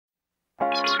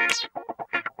This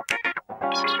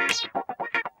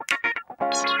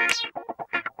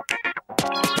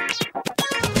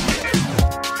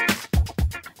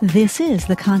is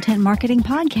the Content Marketing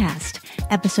Podcast,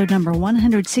 episode number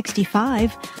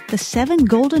 165, The 7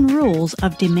 Golden Rules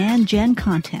of Demand Gen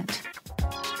Content.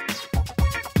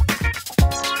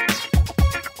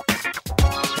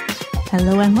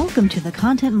 Hello and welcome to the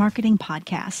Content Marketing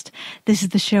Podcast. This is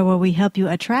the show where we help you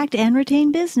attract and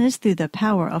retain business through the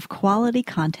power of quality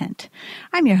content.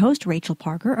 I'm your host, Rachel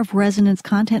Parker of Resonance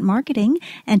Content Marketing,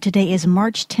 and today is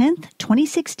March 10th,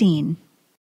 2016.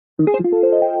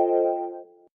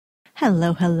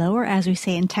 Hello, or as we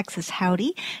say in Texas,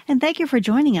 howdy, and thank you for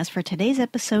joining us for today's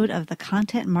episode of the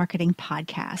Content Marketing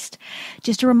Podcast.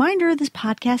 Just a reminder, this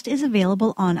podcast is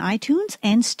available on iTunes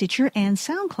and Stitcher and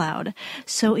SoundCloud.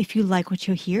 So if you like what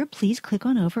you hear, please click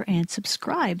on over and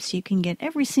subscribe so you can get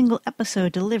every single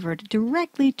episode delivered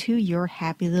directly to your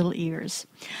happy little ears.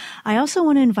 I also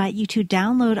want to invite you to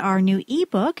download our new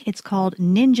ebook. It's called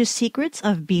Ninja Secrets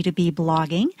of B2B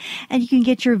Blogging, and you can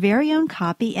get your very own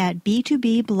copy at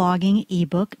b2bblogging.ebook.com.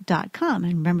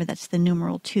 And remember, that's the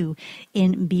numeral 2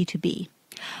 in B2B.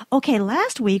 Okay,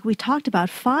 last week we talked about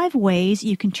 5 ways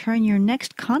you can turn your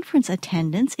next conference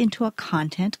attendance into a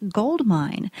content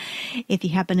goldmine. If you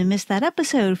happen to miss that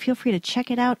episode, feel free to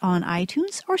check it out on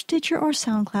iTunes or Stitcher or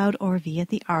SoundCloud or via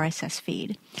the RSS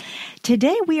feed.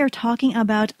 Today we are talking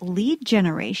about lead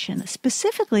generation.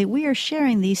 Specifically, we are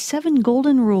sharing these 7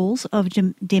 golden rules of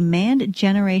demand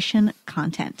generation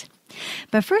content.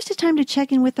 But first, it's time to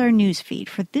check in with our news feed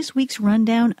for this week's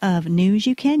rundown of news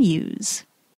you can use.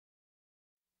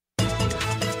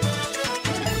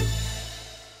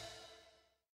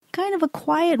 Kind of a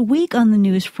quiet week on the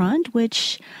news front,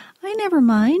 which I never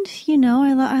mind. You know,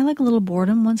 I like a little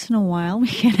boredom once in a while. We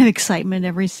can't have excitement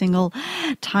every single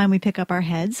time we pick up our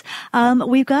heads.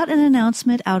 We've got an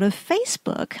announcement out of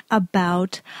Facebook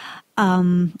about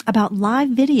live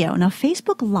video. Now,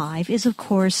 Facebook Live is, of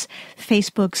course,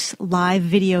 Facebook's live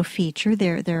video feature.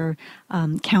 They're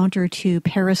counter to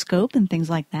Periscope and things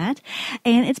like that,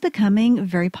 and it's becoming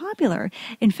very popular.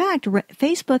 In fact,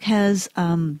 Facebook has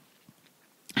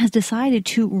decided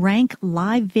to rank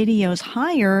live videos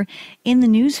higher in the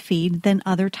news feed than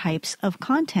other types of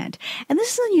content. And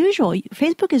this is unusual.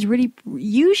 Facebook is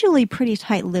usually pretty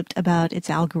tight-lipped about its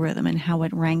algorithm and how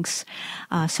it ranks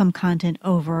some content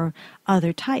over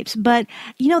other types. But,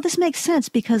 you know, this makes sense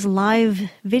because live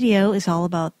video is all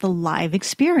about the live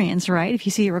experience, right? If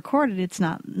you see it recorded, it's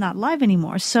not live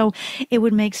anymore. So it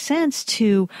would make sense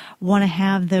to want to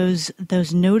have those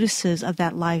notices of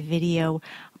that live video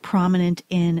prominent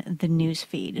in the news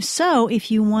feed. So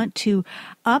if you want to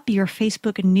up your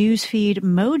Facebook news feed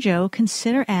mojo,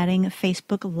 consider adding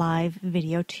Facebook Live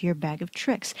video to your bag of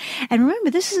tricks. And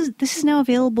remember, this is now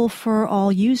available for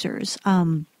all users.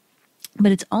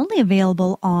 But it's only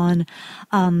available on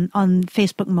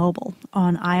Facebook Mobile,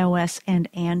 on iOS and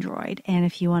Android. And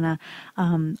if you want to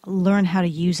learn how to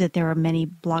use it, there are many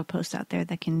blog posts out there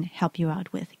that can help you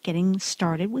out with getting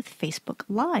started with Facebook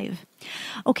Live.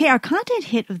 Okay, our content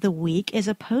hit of the week is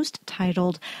a post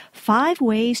titled 5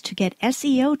 Ways to Get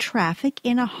SEO Traffic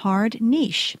in a Hard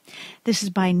Niche. This is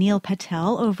by Neil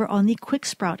Patel over on the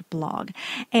QuickSprout blog.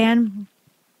 And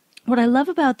what I love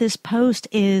about this post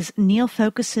is Neil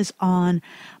focuses on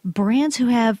brands who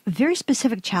have very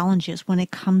specific challenges when it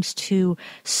comes to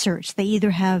search. They either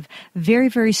have very,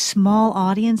 very small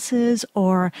audiences,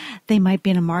 or they might be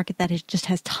in a market that just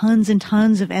has tons and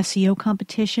tons of SEO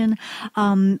competition.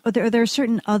 Or there are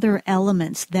certain other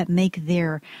elements that make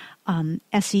their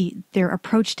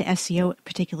approach to SEO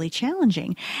particularly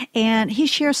challenging. And he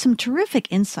shares some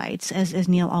terrific insights, as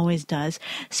Neil always does,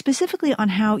 specifically on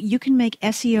how you can make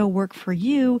SEO work for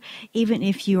you, even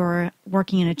if you're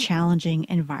working in a challenging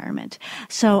environment.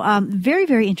 So, very,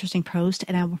 very interesting post,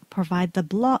 and I will provide the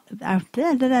blog, back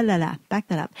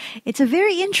that up. It's a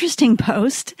very interesting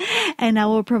post, and I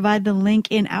will provide the link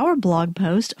in our blog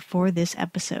post for this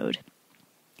episode.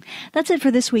 That's it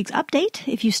for this week's update.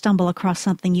 If you stumble across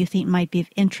something you think might be of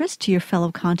interest to your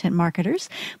fellow content marketers,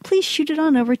 please shoot it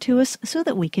on over to us so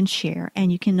that we can share.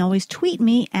 And you can always tweet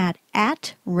me at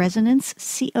Resonance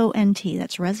CONT.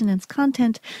 That's Resonance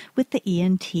Content with the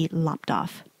ENT lopped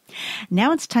off.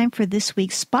 Now it's time for this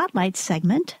week's Spotlight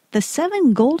segment, the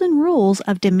 7 Golden Rules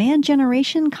of Demand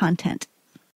Generation Content.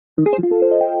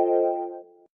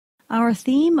 Our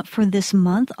theme for this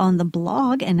month on the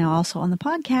blog and now also on the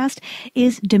podcast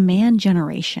is demand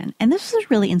generation. And this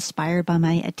was really inspired by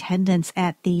my attendance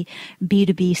at the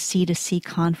B2B C2C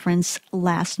conference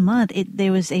last month. It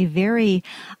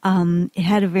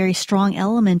had a very strong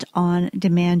element on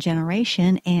demand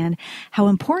generation and how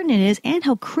important it is and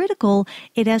how critical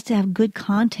it is to have good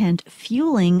content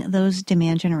fueling those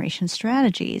demand generation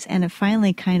strategies. And it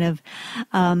finally kind of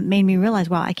made me realize,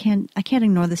 wow, I can't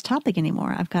ignore this topic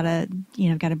anymore. I've got to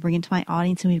bring it to my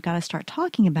audience, and we've got to start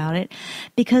talking about it,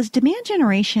 because demand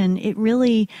generation, it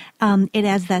really it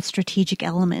adds that strategic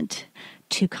element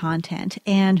to content.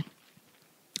 And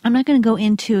I'm not going to go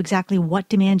into exactly what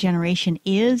demand generation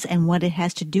is and what it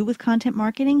has to do with content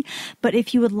marketing, but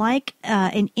if you would like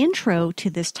an intro to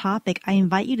this topic, I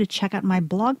invite you to check out my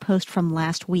blog post from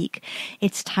last week.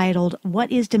 It's titled,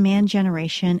 "What is Demand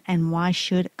Generation and Why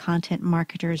Should Content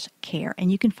Marketers Care?"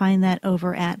 And you can find that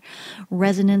over at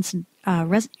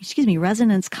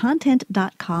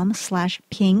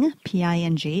resonancecontent.com/ping,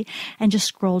 P-I-N-G, and just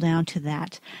scroll down to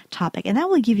that topic. And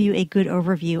that will give you a good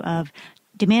overview of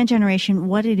demand generation,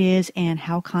 what it is, and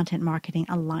how content marketing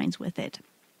aligns with it.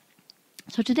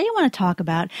 So today I want to talk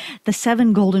about the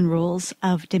 7 golden rules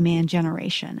of demand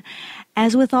generation.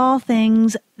 As with all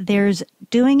things, there's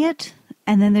doing it,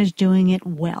 and then there's doing it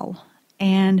well.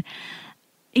 And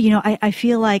I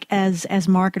feel like as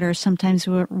marketers, sometimes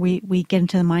we get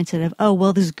into the mindset of, oh,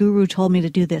 well, this guru told me to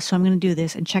do this, so I'm going to do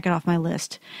this and check it off my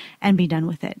list and be done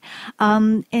with it.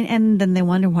 And then they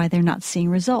wonder why they're not seeing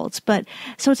results. But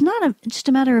so it's not just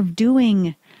a matter of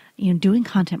doing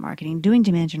content marketing, doing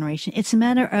demand generation. It's a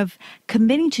matter of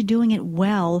committing to doing it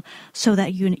well so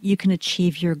that you can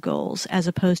achieve your goals, as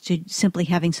opposed to simply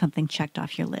having something checked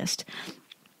off your list.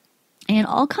 And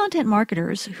all content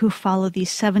marketers who follow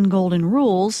these 7 golden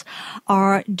rules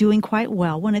are doing quite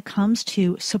well when it comes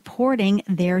to supporting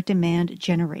their demand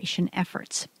generation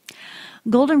efforts.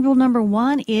 Golden rule number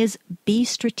 1 is be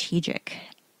strategilike.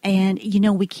 And,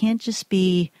 we can't just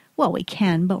be, well, we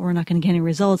can, but we're not going to get any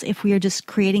results if we are just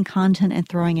creating content and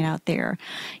throwing it out there.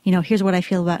 Here's what I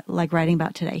feel like writing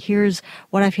about today. Here's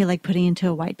what I feel like putting into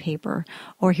a white paper.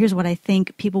 Or here's what I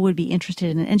think people would be interested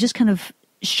in. And just kind of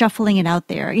shuffling it out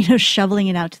there, shoveling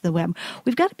it out to the web.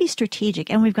 We've got to be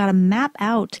strategic, and we've got to map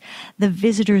out the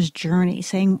visitor's journey,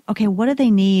 saying, okay, what do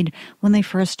they need when they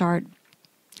first start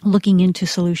looking into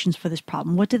solutions for this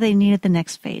problem? What do they need at the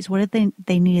next phase? What do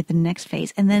they need at the next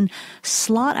phase? And then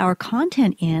slot our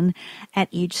content in at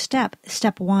each step.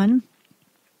 Step 1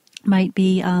 might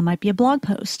be a blog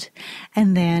post.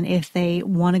 And then if they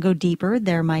want to go deeper,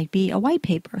 there might be a white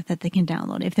paper that they can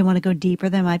download. If they want to go deeper,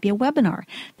 there might be a webinar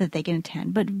that they can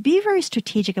attend. But be very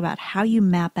strategic about how you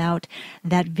map out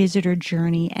that visitor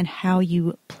journey and how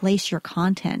you place your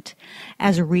content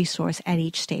as a resource at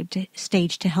each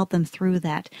stage to help them through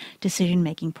that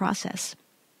decision-making process.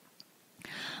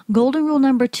 Golden rule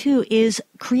number 2 is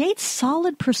create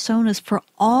solid personas for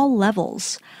all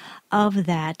levels of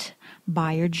that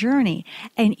buyer journey.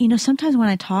 And, sometimes when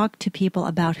I talk to people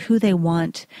about who they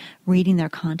want reading their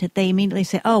content, they immediately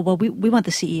say, oh, well, we want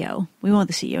the CEO. We want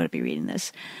the CEO to be reading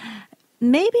this.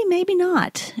 Maybe, maybe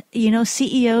not.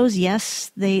 CEOs,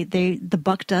 yes, the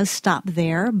buck does stop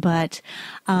there, but,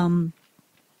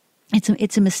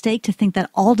 it's a mistake to think that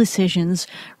all decisions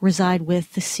reside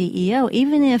with the CEO.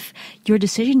 Even if your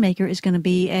decision maker is going to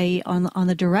be on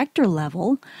the director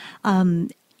level,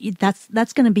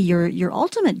 that's going to be your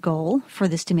ultimate goal for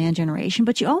this demand generation,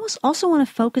 but you also want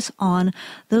to focus on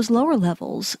those lower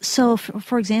levels. So,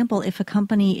 for example, if a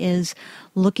company is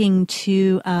looking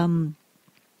to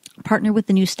partner with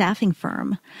the new staffing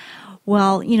firm,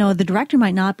 well, the director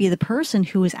might not be the person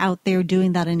who is out there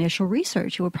doing that initial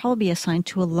research. It would probably be assigned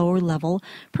to a lower level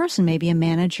person, maybe a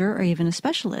manager or even a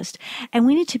specialist. And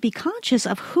we need to be conscious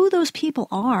of who those people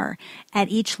are at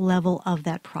each level of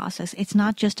that process. It's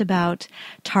not just about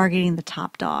targeting the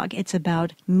top dog. It's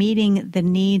about meeting the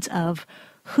needs of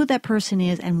who that person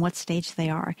is and what stage they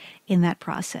are in that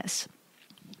process.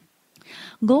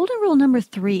 Golden rule number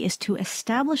 3 is to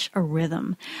establish a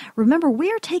rhythm. Remember, we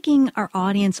are taking our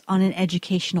audience on an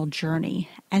educational journey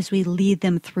as we lead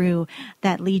them through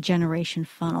that lead generation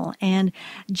funnel. And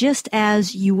just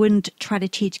as you wouldn't try to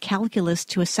teach calculus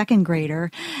to a second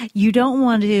grader, you don't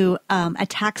want to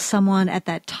attack someone at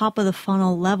that top of the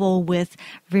funnel level with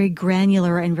very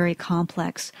granular and very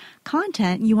complex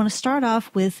content. You want to start off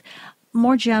with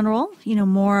more general,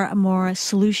 more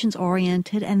solutions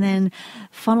oriented, and then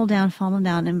funnel down,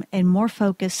 and more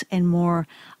focus and more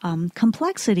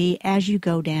complexity as you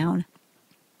go down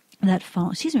that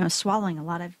funnel. Excuse me, I'm swallowing a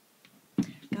lot. I've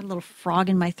got a little frog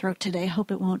in my throat today. I'm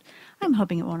hoping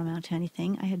it won't amount to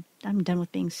anything. I'm done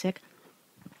with being sick.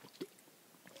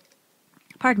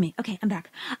 Pardon me. Okay, I'm back.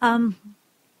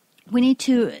 We need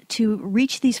to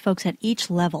reach these folks at each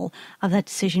level of that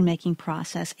decision-making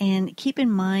process and keep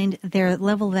in mind their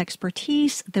level of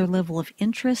expertise, their level of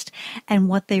interest, and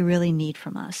what they really need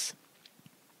from us.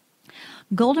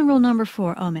 Golden rule number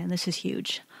 4. Oh man, this is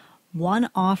huge. One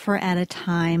offer at a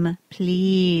time,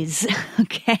 please.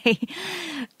 Okay.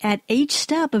 At each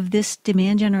step of this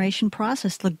demand generation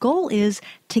process, the goal is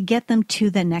to get them to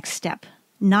the next step,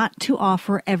 not to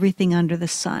offer everything under the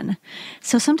sun.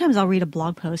 So sometimes I'll read a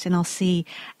blog post and I'll see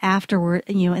afterward,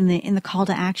 in the call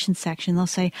to action section, they'll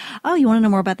say, oh, you want to know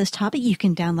more about this topic? You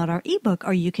can download our ebook,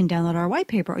 or you can download our white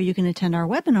paper, or you can attend our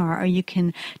webinar, or you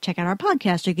can check out our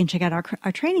podcast, or you can check out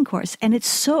our training course. And it's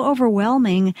so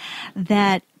overwhelming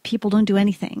that people don't do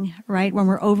anything, right? When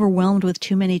we're overwhelmed with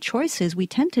too many choices, we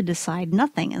tend to decide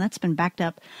nothing. And that's been backed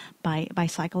up by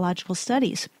psychological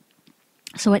studies.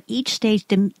 So at each stage,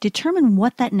 determine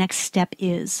what that next step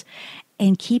is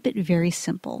and keep it very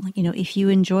simple. If you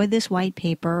enjoy this white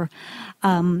paper,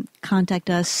 contact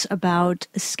us about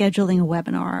scheduling a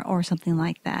webinar or something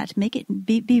like that. Make it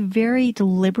be very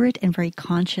deliberate and very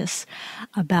conscious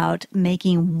about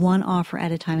making one offer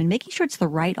at a time and making sure it's the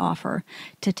right offer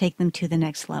to take them to the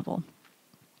next level.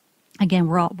 Again,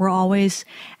 we're always,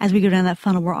 as we go down that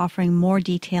funnel, we're offering more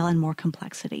detail and more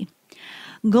complexity.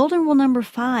 Golden rule number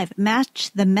 5,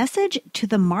 match the message to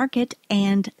the market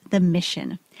and the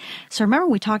mission. So remember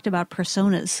we talked about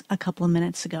personas a couple of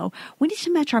minutes ago. We need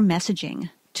to match our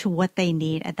messaging to what they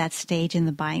need at that stage in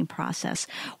the buying process.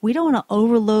 We don't want to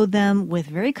overload them with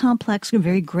very complex,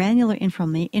 very granular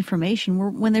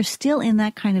information when they're still in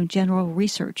that kind of general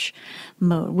research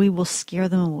mode. We will scare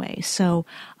them away. So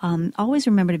always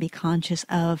remember to be conscious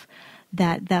of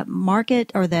that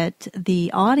market, or that the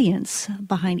audience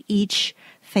behind each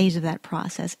phase of that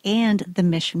process, and the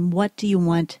mission. What do you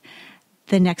want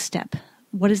the next step?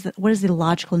 What is the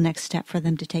logical next step for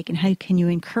them to take, and how can you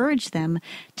encourage them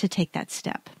to take that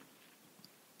step?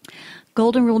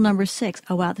 Golden rule number 6.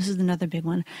 Oh wow, this is another big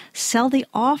one. Sell the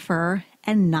offer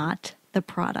and not the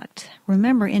product.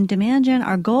 Remember, in demand gen,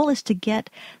 our goal is to get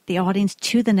the audience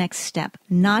to the next step,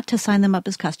 not to sign them up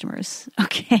as customers.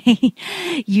 Okay.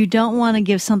 You don't want to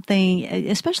give something,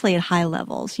 especially at high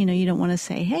levels. You don't want to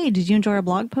say, hey, did you enjoy our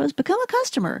blog post? Become a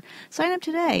customer. Sign up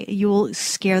today. You will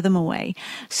scare them away.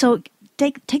 So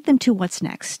take them to what's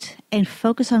next and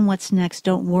focus on what's next.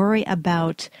 Don't worry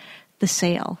about the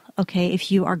sale. Okay. If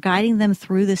you are guiding them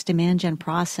through this demand gen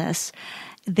process,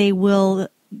 they will,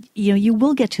 you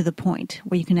will get to the point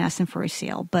where you can ask them for a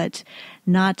sale, but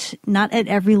not at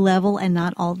every level and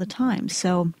not all the time.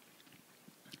 So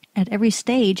at every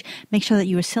stage, make sure that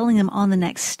you are selling them on the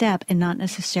next step and not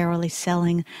necessarily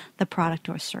selling the product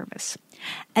or service.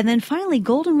 And then finally,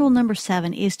 golden rule number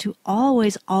 7 is to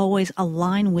always, always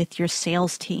align with your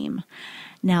sales team.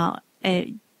 Now,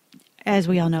 as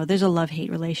we all know, there's a love-hate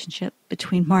relationship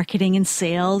between marketing and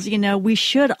sales. We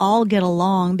should all get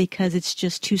along because it's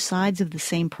just two sides of the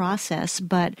same process.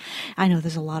 But I know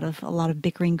there's a lot of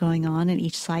bickering going on, and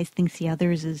each side thinks the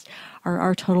others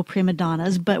are total prima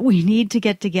donnas. But we need to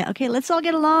get together. Okay, let's all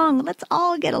get along. Let's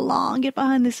all get along. Get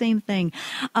behind the same thing.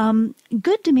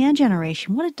 Good demand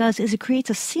generation, what it does is it creates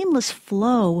a seamless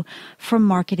flow from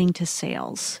marketing to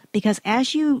sales. Because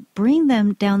as you bring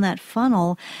them down that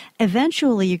funnel,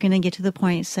 eventually you're going to get to the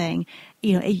point saying,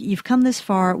 you've come this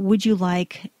far. Would you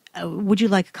like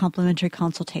a complimentary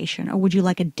consultation, or would you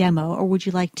like a demo, or would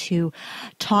you like to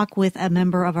talk with a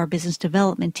member of our business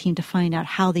development team to find out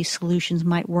how these solutions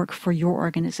might work for your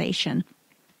organization?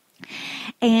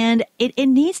 And it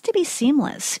needs to be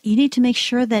seamless. You need to make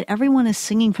sure that everyone is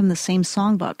singing from the same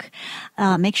songbook.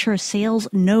 Make sure sales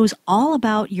knows all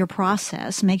about your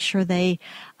process. Make sure they,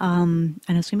 I know it's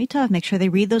going to be tough. Make sure they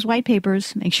read those white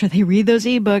papers. Make sure they read those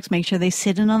ebooks. Make sure they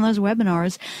sit in on those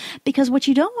webinars. Because what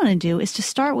you don't want to do is to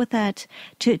start with that,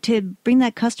 to bring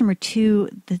that customer to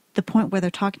the point where they're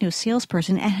talking to a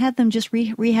salesperson and have them just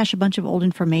rehash a bunch of old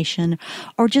information,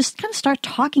 or just kind of start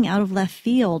talking out of left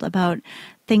field about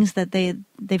things that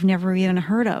they've never even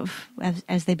heard of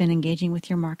as they've been engaging with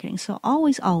your marketing. So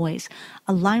always, always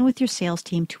align with your sales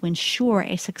team to ensure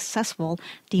a successful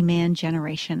demand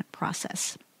generation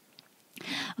process.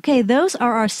 Okay, those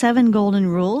are our 7 golden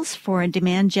rules for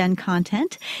demand gen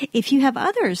content. If you have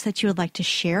others that you would like to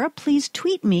share, please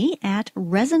tweet me at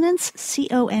Resonance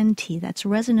CONT. That's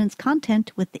Resonance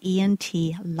Content with the ENT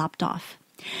lopped off.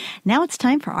 Now it's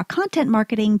time for our content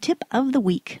marketing tip of the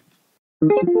week.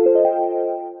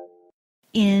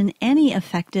 In any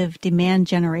effective demand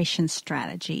generation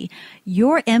strategy,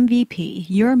 your MVP,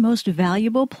 your most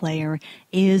valuable player,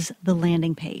 is the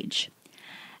landing page.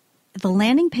 the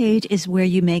landing page is where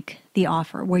you make the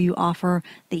offer, where you offer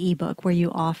the ebook, where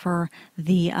you offer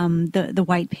the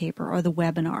white paper or the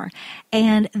webinar.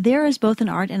 And there is both an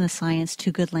art and a science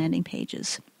to good landing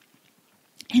pages.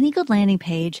 Any good landing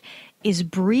page is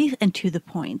brief and to the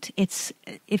point. It's,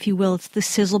 if you will, it's the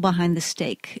sizzle behind the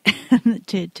steak,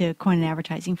 to coin an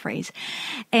advertising phrase.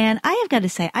 And I have got to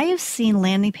say, I have seen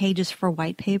landing pages for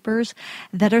white papers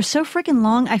that are so freaking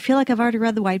long, I feel like I've already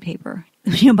read the white paper.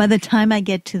 By the time I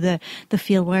get to the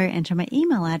field where I enter my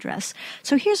email address.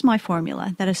 So here's my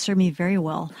formula that has served me very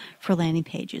well for landing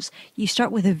pages. You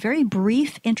start with a very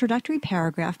brief introductory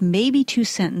paragraph, maybe 2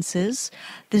 sentences.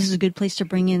 This is a good place to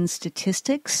bring in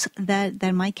statistics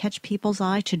that might catch people's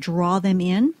eye, to draw them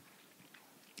in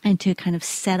and to kind of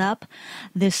set up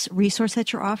this resource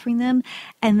that you're offering them.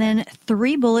 And then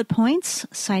 3 bullet points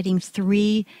citing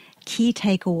 3 key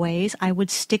takeaways. I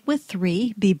would stick with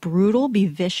 3. Be brutal, be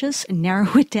vicious,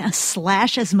 narrow it down,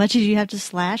 slash as much as you have to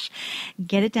slash,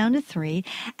 get it down to 3,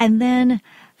 and then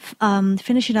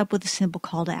finish it up with a simple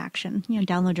call to action.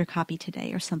 Download your copy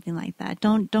today or something like that.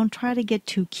 Don't try to get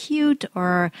too cute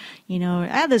or,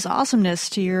 add this awesomeness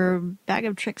to your bag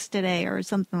of tricks today or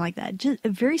something like that. Just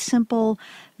very simple,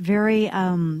 very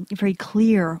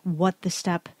clear what the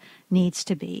step needs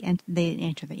to be. And they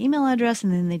enter the email address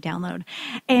and then they download.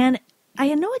 And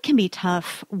I know it can be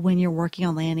tough when you're working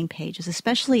on landing pages,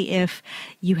 especially if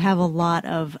you have a lot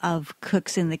of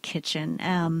cooks in the kitchen,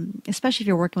 especially if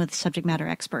you're working with subject matter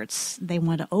experts. They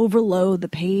want to overload the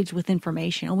page with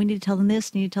information. Oh, we need to tell them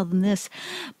this, need to tell them this.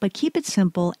 But keep it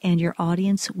simple and your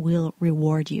audience will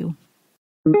reward you.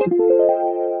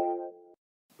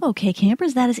 Okay,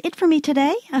 campers, that is it for me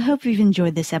today. I hope you've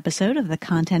enjoyed this episode of the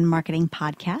Content Marketing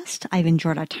Podcast. I've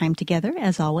enjoyed our time together,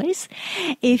 as always.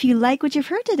 If you like what you've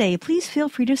heard today, please feel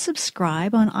free to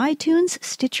subscribe on iTunes,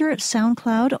 Stitcher,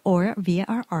 SoundCloud, or via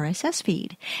our RSS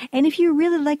feed. And if you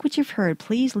really like what you've heard,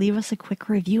 please leave us a quick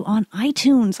review on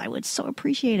iTunes. I would so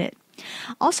appreciate it.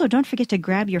 Also, don't forget to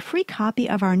grab your free copy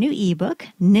of our new ebook,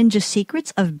 Ninja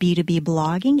Secrets of B2B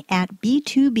Blogging, at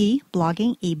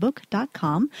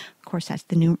b2bbloggingebook.com. Of course, that's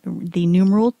the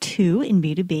numeral 2 in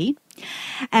B2B.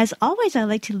 As always, I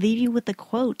like to leave you with a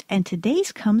quote, and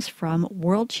today's comes from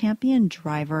world champion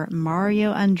driver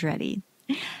Mario Andretti.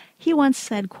 He once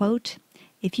said, quote,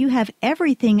 "If you have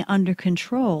everything under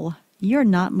control, you're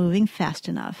not moving fast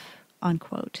enough,"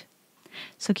 unquote.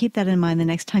 So keep that in mind the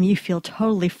next time you feel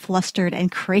totally flustered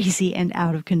and crazy and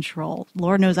out of control.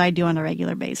 Lord knows I do on a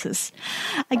regular basis.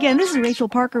 Again, this is Rachel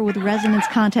Parker with Resonance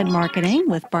Content Marketing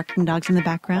with barking dogs in the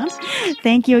background.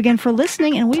 Thank you again for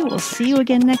listening, and we will see you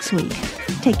again next week.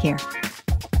 Take care.